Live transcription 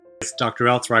It's Dr.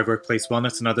 L, Thrive Workplace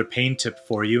Wellness, another pain tip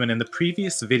for you. And in the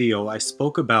previous video, I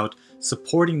spoke about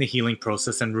supporting the healing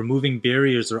process and removing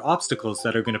barriers or obstacles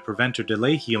that are going to prevent or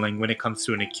delay healing when it comes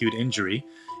to an acute injury.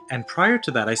 And prior to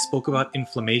that, I spoke about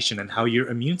inflammation and how your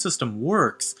immune system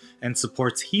works and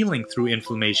supports healing through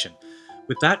inflammation.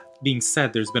 With that being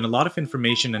said, there's been a lot of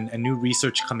information and new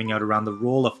research coming out around the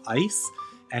role of ice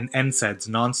and NSAIDs,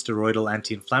 non-steroidal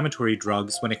anti-inflammatory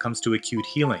drugs, when it comes to acute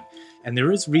healing. And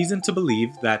there is reason to believe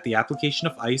that the application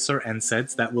of ice or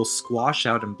NSAIDs that will squash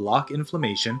out and block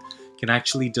inflammation can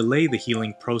actually delay the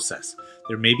healing process.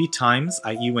 There may be times,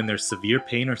 i.e. when there's severe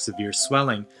pain or severe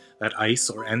swelling, that ice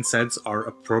or NSAIDs are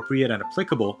appropriate and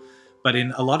applicable, but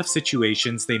in a lot of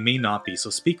situations they may not be. So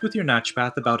speak with your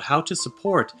naturopath about how to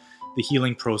support the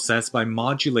healing process by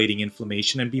modulating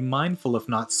inflammation, and be mindful of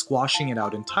not squashing it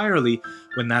out entirely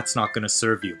when that's not going to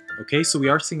serve you. Okay, so we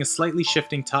are seeing a slightly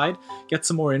shifting tide. Get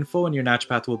some more info and your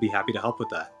naturopath will be happy to help with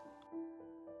that.